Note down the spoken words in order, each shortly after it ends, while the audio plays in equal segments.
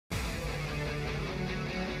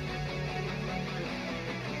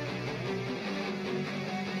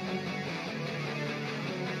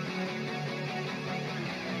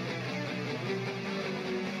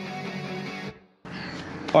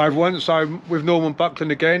I had once, I'm with Norman Buckland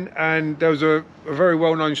again, and there was a very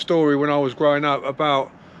well-known story when I was growing up about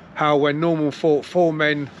how when Norman fought 4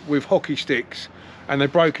 men with hockey sticks and they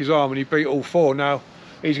broke his arm and he beat all 4. Now,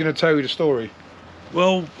 he's going to tell you the story.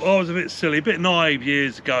 Well, I was a bit silly, a bit naive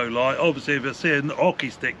years ago. Like, obviously, if I see a hockey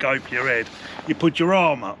stick go for your head, you put your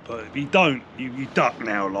arm up. But if you don't, you duck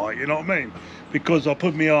now, like, you know what I mean? Because I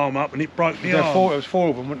put my arm up and it broke my arm. There was 4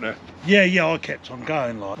 of them, weren't there? Yeah, I kept on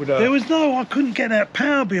going, like. There was I couldn't get that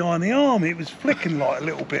power behind the arm. It was flicking, like, a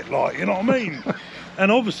little bit, like, you know what I mean? And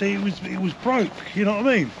obviously, it was broke, you know what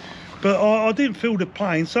I mean? But I didn't feel the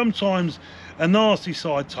pain. Sometimes a nasty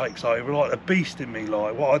side takes over, like a beast in me,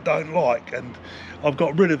 like, what I don't like. And I've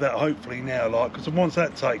got rid of that, hopefully, now, like, because once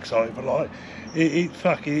that takes over, like,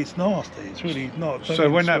 it's nasty. It's really not. So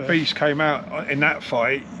when that beast came out in that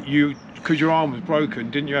fight, because your arm was broken,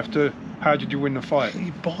 didn't you have to, how did you win the fight?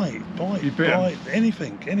 You bite,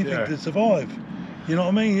 anything Yeah. to survive. You know what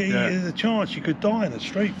I mean? Yeah. There's a chance you could die in a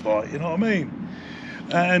street fight, you know what I mean?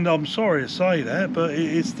 And I'm sorry to say that, but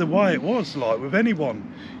it's the way it was, like, with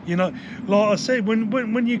anyone. You know, like I said,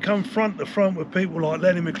 when you come front to front with people like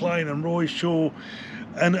Lenny McLean and Roy Shaw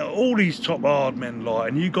and all these top hard men,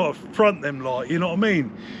 like, and you got to front them, like, you know what I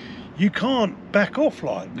mean? You can't back off,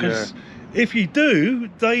 like, because if you do,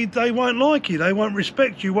 they won't like you, they won't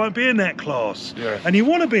respect you, won't be in that class. Yeah. And you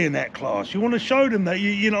want to be in that class. You want to show them that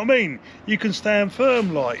you know what I mean? You can stand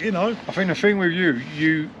firm, like, you know. I think the thing with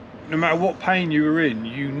you, no matter what pain you were in,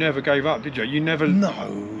 you never gave up, did you? You never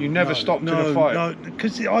stopped in a fight. No,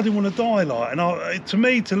 because I didn't want to die, like, and to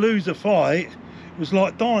me, to lose a fight was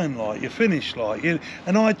like dying, like, you're finished, like,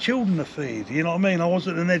 and I had children to feed, you know what I mean? I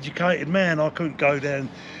wasn't an educated man. I couldn't go down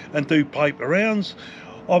and do paper rounds.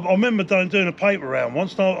 I remember doing a paper round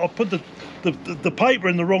once, and I put the paper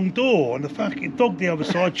in the wrong door, and the fucking dog the other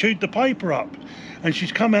side chewed the paper up. And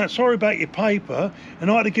she's come out, sorry about your paper,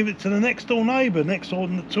 and I had to give it to the next door neighbour, next door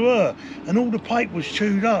to her, and all the paper was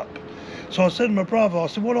chewed up. So I said to my brother, I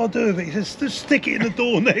said, what do I do with it? He said, just stick it in the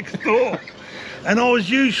door next door. And I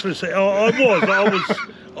was useless. I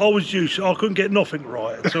was useless. I couldn't get nothing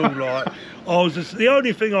right at all. Like, the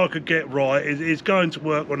only thing I could get right is going to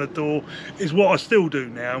work on a door, is what I still do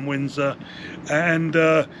now in Windsor. And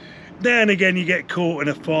now and again you get caught in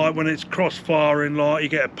a fight when it's cross-firing, like you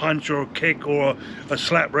get a punch or a kick or a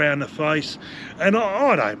slap round the face, and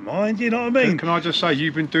I don't mind, you know what I mean? Can I just say,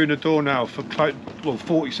 you've been doing the door now for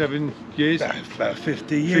 47 years? About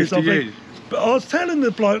 50 years. 50 years. But I was telling the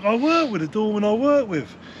bloke I work with, the doorman I work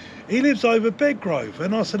with, he lives over Bedgrove,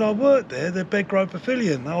 and I said I worked there, the Bedgrove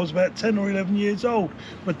Pavilion. I was about 10 or 11 years old.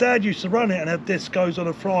 My dad used to run it and have discos on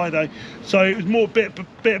a Friday, so it was more bit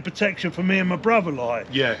of protection for me and my brother, like.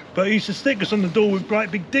 Yeah. But he used to stick us on the door with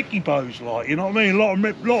great big dicky bows, like, you know what I mean? A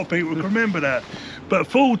lot of people can remember that. But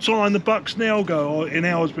full time, the Bucks now go in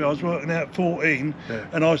Aylesbury. I was working out at 14,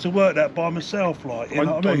 and I used to work that by myself, like, you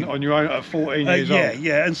know what I mean? On your own at 14 years old?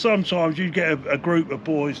 Yeah, and sometimes you'd get a group of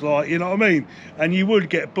boys, like, you know what I mean? And you would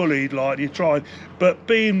get bullied, like, you tried. But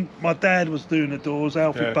being my dad was doing the doors,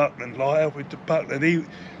 Alfred Buckland,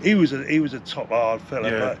 he was a top hard fella.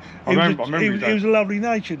 Yeah. But he was a lovely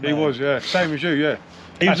natured man. He was, yeah. Same as you, yeah.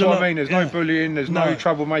 That's what I mean. There's no bullying. There's no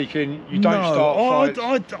troublemaking. You don't start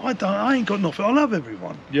fights. I ain't got nothing. I love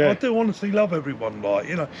everyone. Yeah. I do honestly love everyone. Like,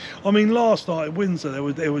 you know, I mean, last night at Windsor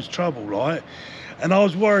there was trouble, right? And I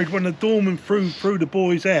was worried when the doorman threw the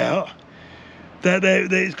boys out that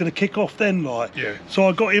it's going to kick off then, like. Yeah. So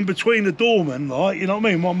I got in between the doorman, like, you know what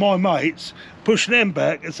I mean, my mates, pushed them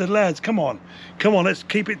back and said, lads, come on, let's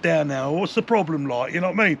keep it down now. What's the problem, like, you know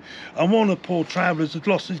what I mean? And one of the poor travellers had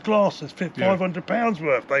lost his glasses, £500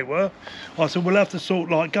 worth they were. I said, we'll have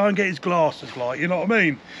to go and get his glasses, like, you know what I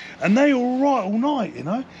mean? And they were all right all night, you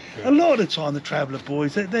know? Yeah. A lot of the time, the traveller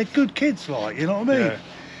boys, they're good kids, like, you know what I mean? Yeah.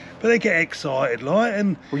 But they get excited, like,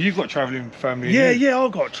 and... Well, you've got travelling family, Yeah,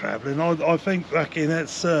 I've got travelling. I think,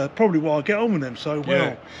 that's probably why I get on with them so well.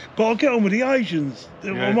 Yeah. But I get on with the Asians.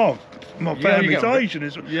 Yeah. My family's Asian.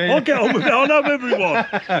 I get on with it. I love everyone.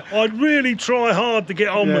 I really try hard to get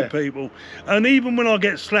on with people. And even when I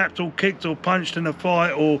get slapped or kicked or punched in a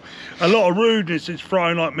fight, or a lot of rudeness is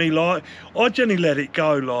thrown at me, like, I generally let it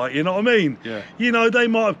go, like, you know what I mean? Yeah. You know, they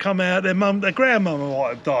might have come out, their grandmama might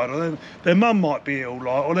have died, or their mum might be ill,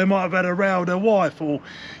 like, or they might have had a row with their wife, or,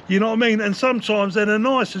 you know what I mean? And sometimes they're the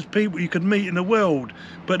nicest people you could meet in the world,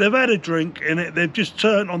 but they've had a drink and they've just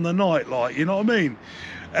turned on the night, like, you know what I mean?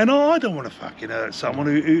 And I don't want to fucking hurt someone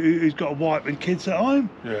who's got a wife and kids at home.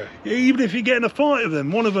 Yeah. Even if you get in a fight with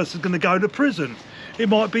them, one of us is going to go to prison. It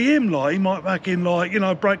might be him, like, he might fucking, like, you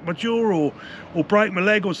know, break my jaw or break my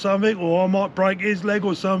leg or something, or I might break his leg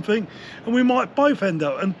or something, and we might both end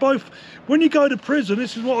up. And both, when you go to prison,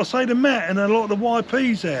 this is what I say to Matt and a lot of the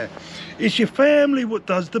YPs there, it's your family what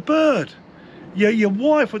does the bird. Your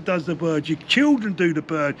wife what does the bird, your children do the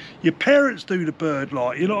bird, your parents do the bird,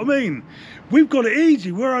 like, you know what I mean? We've got it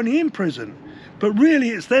easy, we're only in prison. But really,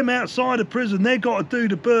 it's them outside of prison, they've got to do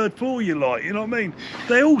the bird for you, like, you know what I mean?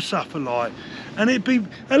 They all suffer, like. And it'd be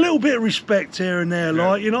a little bit of respect here and there,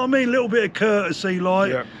 like, you know what I mean? A little bit of courtesy,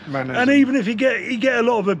 like. Yeah, manners. And even if you get a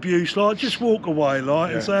lot of abuse, like, just walk away,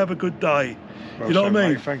 like, and say, have a good day. Well you know said, what I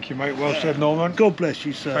mean? Mate. Thank you, mate. Well said, Norman. God bless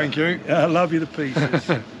you, sir. Thank you. I love you to pieces.